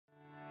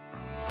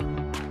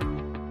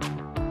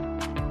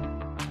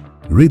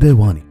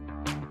हृदयवाणी,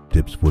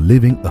 tips for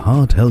living a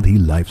heart-healthy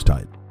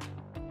lifestyle.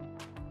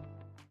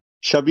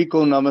 सभी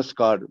को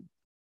नमस्कार।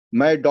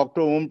 मैं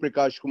डॉक्टर ओम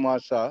प्रकाश कुमार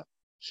शाह,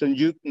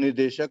 संयुक्त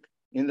निदेशक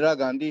इंदिरा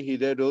गांधी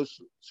हृदय रोग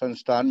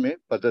संस्थान में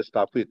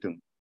पदस्थापित हूँ।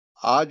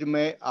 आज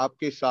मैं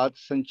आपके साथ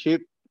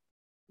संक्षेप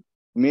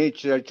में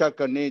चर्चा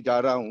करने जा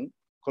रहा हूँ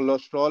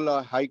कोलेस्ट्रॉल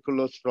और हाई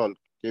कोलेस्ट्रॉल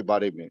के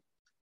बारे में।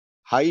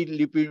 हाई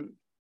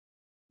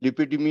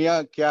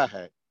लिपिडीमिया क्या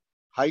है,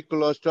 हाई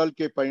कोलेस्ट्रॉल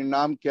के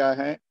परिणाम क्या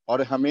हैं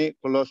और हमें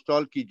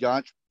कोलेस्ट्रॉल की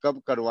जांच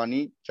कब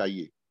करवानी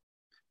चाहिए।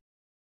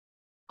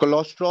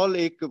 कोलेस्ट्रॉल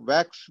एक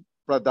वैक्स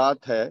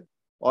पदार्थ है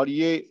और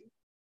ये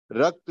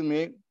रक्त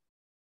में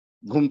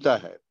घूमता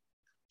है।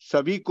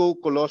 सभी को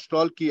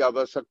कोलेस्ट्रॉल की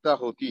आवश्यकता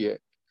होती है।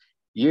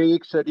 ये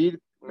एक शरीर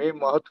में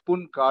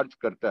महत्वपूर्ण कार्य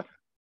करता है,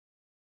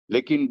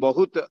 लेकिन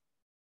बहुत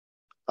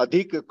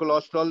अधिक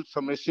कोलेस्ट्रॉल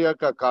समस्या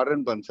का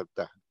कारण बन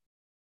सकता है।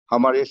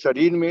 हमारे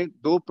शरीर में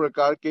दो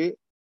प्रकार के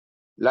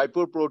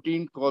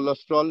लिपोप्रोटीन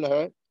कोलेस्ट्रॉल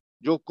है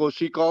जो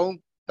कोशिकाओं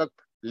तक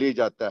ले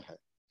जाता है।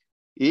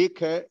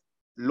 एक है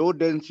लो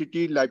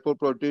डेंसिटी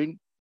लिपोप्रोटीन,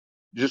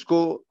 जिसको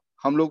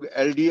हम लोग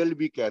एलडीएल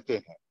भी कहते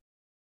हैं,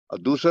 और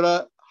दूसरा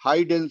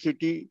हाई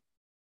डेंसिटी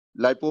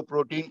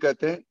लिपोप्रोटीन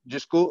कहते हैं,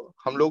 जिसको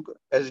हम लोग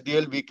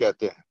एचडीएल भी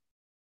कहते हैं।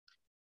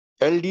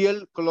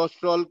 एलडीएल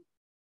कोलेस्ट्रॉल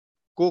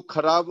को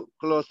खराब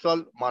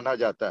कोलेस्ट्रॉल माना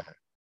जाता है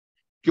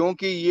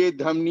क्योंकि ये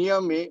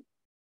धमनियों में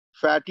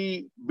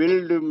फैटी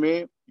बिल्ड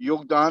में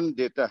योगदान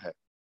देता है।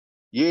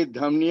 ये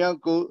धमनियों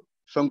को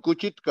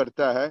संकुचित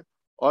करता है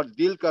और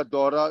दिल का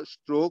दौरा,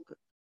 स्ट्रोक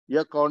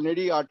या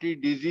कॉर्नरी आर्टरी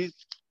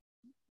डिजीज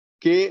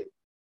के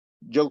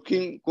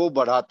जोखिम को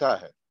बढ़ाता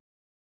है।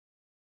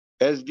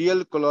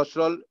 एचडीएल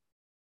कोलेस्ट्रॉल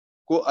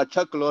को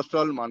अच्छा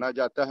कोलेस्ट्रॉल माना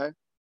जाता है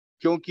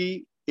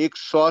क्योंकि एक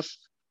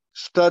स्वस्थ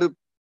स्तर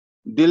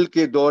दिल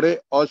के दौरे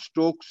और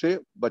स्ट्रोक से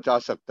बचा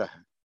सकता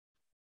है।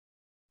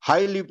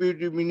 हाई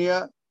लिपिडीमिया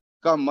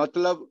का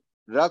मतलब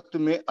रक्त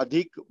में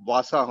अधिक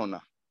वसा होना।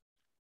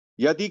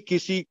 यदि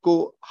किसी को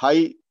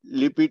हाई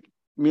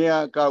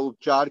लिपिडीमिया का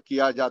उपचार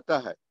किया जाता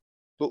है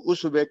तो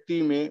उस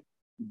व्यक्ति में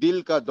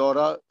दिल का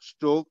दौरा,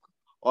 स्ट्रोक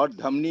और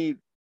धमनी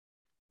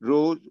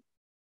रोग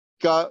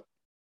का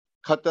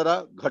खतरा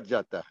घट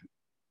जाता है।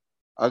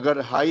 अगर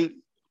हाई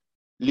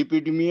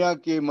लिपिडीमिया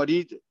के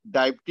मरीज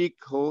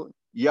डायबिटिक हो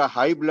या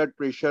हाई ब्लड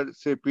प्रेशर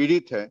से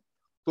पीड़ित है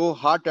तो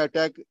हार्ट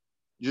अटैक,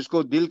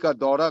 जिसको दिल का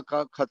दौरा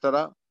का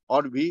खतरा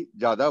और भी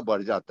ज्यादा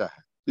बढ़ जाता है।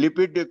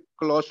 लिपिड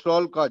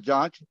कोलेस्ट्रॉल का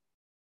जांच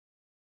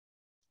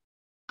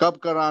कब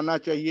कराना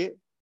चाहिए,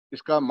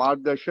 इसका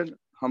मार्गदर्शन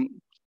हम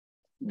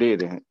दे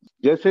रहे हैं।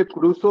 जैसे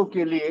पुरुषों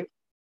के लिए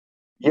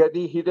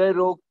यदि हृदय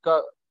रोग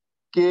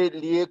के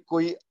लिए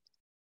कोई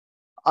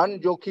अन्य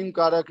जोखिम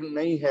कारक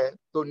नहीं है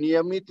तो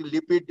नियमित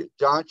लिपिड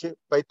जांच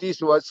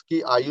 35 वर्ष की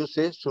आयु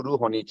से शुरू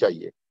होनी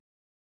चाहिए।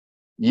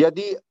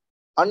 यदि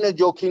अन्य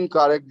जोखिम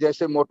कारक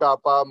जैसे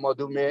मोटापा,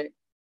 मधुमेह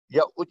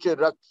या उच्च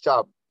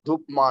रक्तचाप,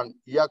 धूम्रपान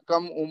या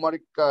कम उम्र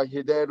का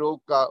हृदय रोग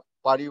का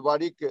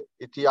पारिवारिक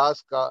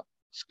इतिहास का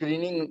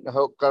स्क्रीनिंग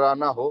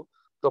कराना हो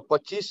तो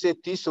 25 से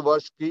 30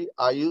 वर्ष की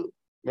आयु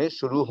में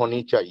शुरू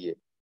होनी चाहिए।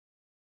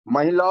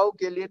 महिलाओं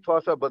के लिए थोड़ा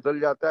सा बदल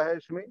जाता है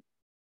इसमें।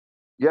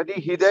 यदि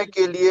हृदय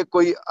के लिए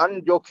कोई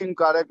अन्य जोखिम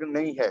कारक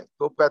नहीं है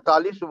तो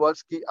 45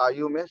 वर्ष की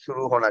आयु में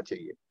शुरू होना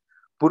चाहिए।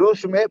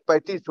 पुरुष में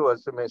 35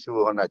 वर्ष में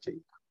शुरू होना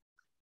चाहिए।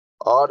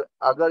 और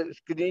अगर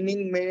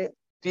स्क्रीनिंग में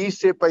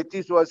 30 से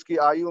 35 वर्ष की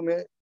आयु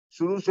में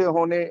शुरू से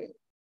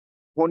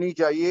होनी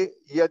चाहिए।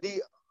 यदि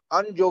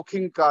अन्य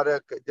जोखिम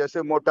कारक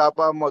जैसे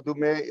मोटापा,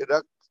 मधुमेह,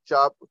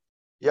 रक्तचाप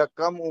या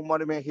कम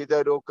उम्र में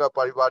हृदय रोग का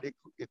पारिवारिक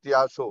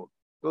इतिहास हो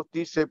तो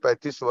 30 से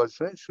 35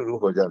 वर्ष में शुरू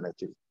हो जाना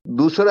चाहिए।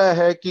 दूसरा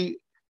है कि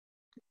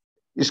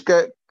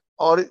इसका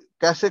और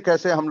कैसे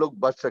कैसे हम लोग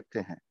बच सकते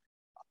हैं।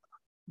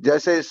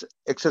 जैसे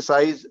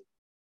एक्सरसाइज,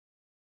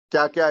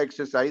 क्या क्या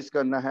एक्सरसाइज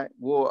करना है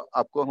वो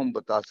आपको हम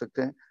बता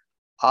सकते हैं।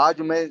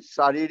 आज मैं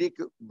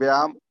शारीरिक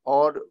व्यायाम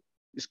और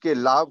इसके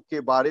लाभ के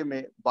बारे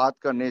में बात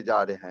करने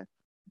जा रहे हैं,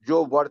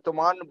 जो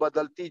वर्तमान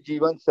बदलती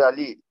जीवन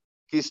शैली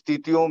की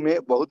स्थितियों में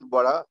बहुत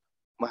बड़ा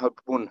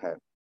महत्वपूर्ण है।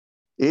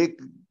 एक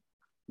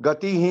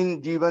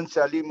गतिहीन जीवन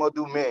शैली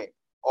मधुमेह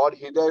और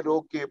हृदय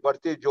रोग के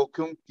बढ़ते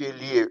जोखिम के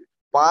लिए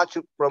 5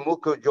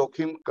 प्रमुख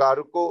जोखिम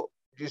कारकों,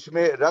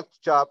 जिसमें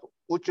रक्तचाप,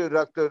 उच्च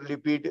रक्त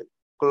लिपिड,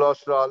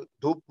 कोलेस्ट्रॉल,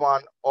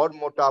 धूम्रपान और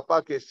मोटापा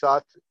के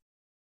साथ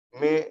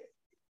में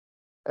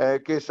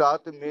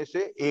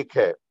से एक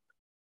है।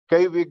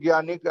 कई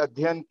वैज्ञानिक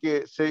अध्ययन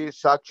से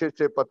साक्ष्य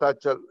से पता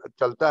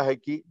चलता है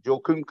कि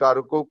जोखिम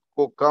कारकों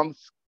को कम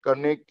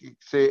करने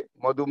से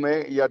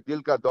मधुमेह या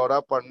दिल का दौरा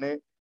पड़ने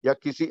या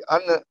किसी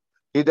अन्य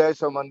हृदय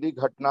संबंधी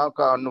घटनाओं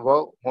का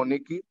अनुभव होने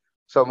की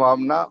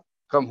संभावना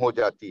कम हो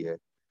जाती है,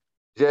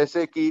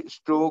 जैसे कि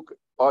स्ट्रोक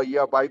और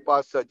या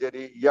बाईपास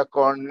सर्जरी या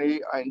कॉर्नरी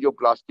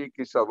एंजियोप्लास्टी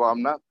की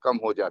संभावना कम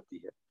हो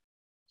जाती है।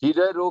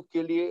 हृदय रोग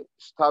के लिए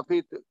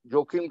स्थापित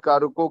जोखिम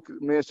कारकों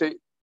में से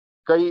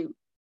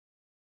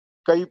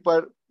कई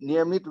पर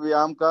नियमित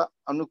व्यायाम का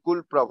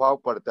अनुकूल प्रभाव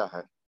पड़ता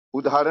है।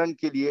 उदाहरण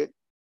के लिए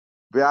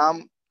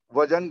व्यायाम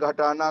वजन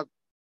घटाना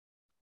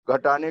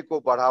घटाने को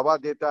बढ़ावा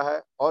देता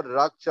है और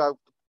रक्तचाप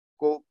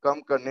को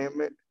कम करने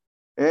में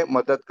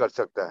मदद कर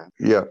सकता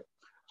है। यह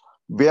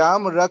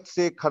व्यायाम रक्त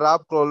से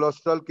खराब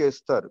कोलेस्ट्रॉल के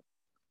स्तर,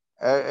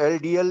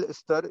 एलडीएल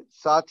स्तर,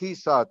 साथ ही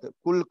साथ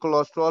कुल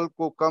कोलेस्ट्रॉल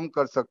को कम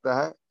कर सकता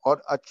है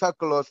और अच्छा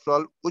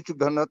कोलेस्ट्रॉल, उच्च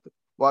घनत्व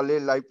वाले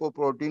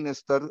लाइपोप्रोटीन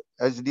स्तर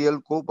एचडीएल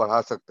को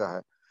बढ़ा सकता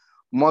है।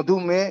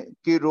 मधुमेह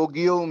के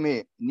रोगियों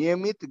में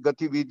नियमित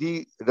गतिविधि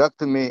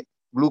रक्त में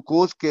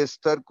ग्लूकोज के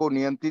स्तर को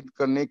नियंत्रित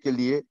करने के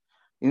लिए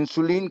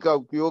इंसुलिन का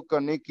उपयोग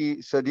करने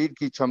की शरीर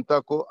की क्षमता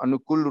को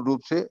अनुकूल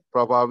रूप से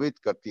प्रभावित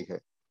करती है।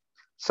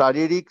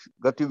 शारीरिक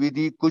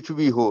गतिविधि कुछ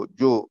भी हो,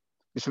 जो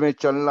इसमें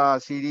चलना,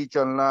 सीढ़ी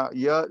चलना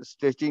या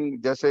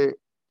स्ट्रेचिंग जैसे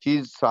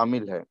चीज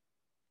शामिल है,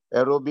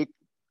 एरोबिक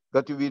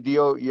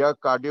गतिविधियों या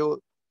कार्डियो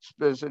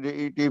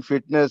स्पेशलिटी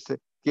फिटनेस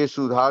के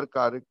सुधार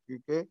कार्य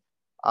के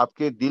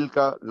आपके दिल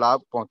का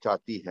लाभ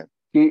पहुंचाती है।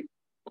 कि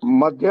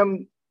मध्यम,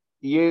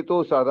 ये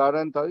तो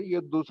साधारण था,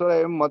 ये दूसरा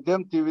है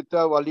मध्यम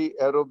तीव्रता वाली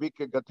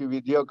एरोबिक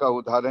गतिविधियों का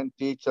उदाहरण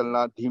तेज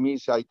चलना, धीमी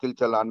साइकिल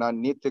चलाना,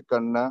 नृत्य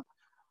करना,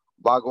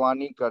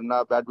 बागवानी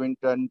करना,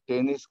 बैडमिंटन,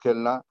 टेनिस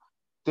खेलना।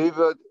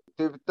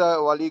 तीव्रता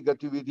वाली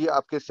गतिविधि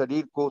आपके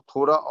शरीर को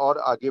थोड़ा और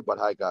आगे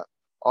बढ़ाएगा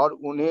और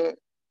उन्हें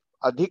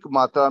अधिक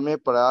मात्रा में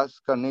प्रयास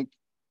करने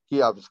की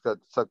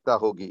आवश्यकता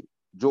होगी।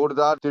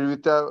 जोरदार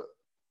तीव्रता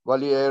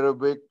वाली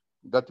एरोबिक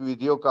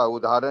गतिविधियों का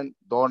उदाहरण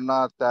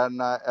दौड़ना,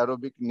 तैरना,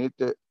 एरोबिक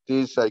नृत्य,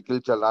 तेज साइकिल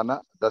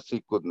चलाना, रस्सी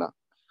कूदना।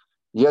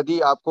 यदि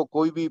आपको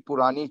कोई भी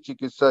पुरानी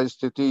चिकित्सा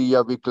स्थिति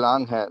या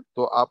विकलांग है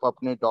तो आप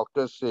अपने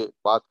डॉक्टर से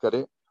बात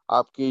करें।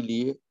 आपके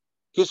लिए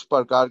किस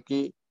प्रकार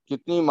की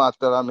कितनी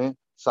मात्रा में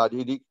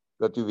शारीरिक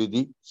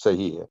गतिविधि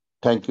सही है।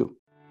 Thank you.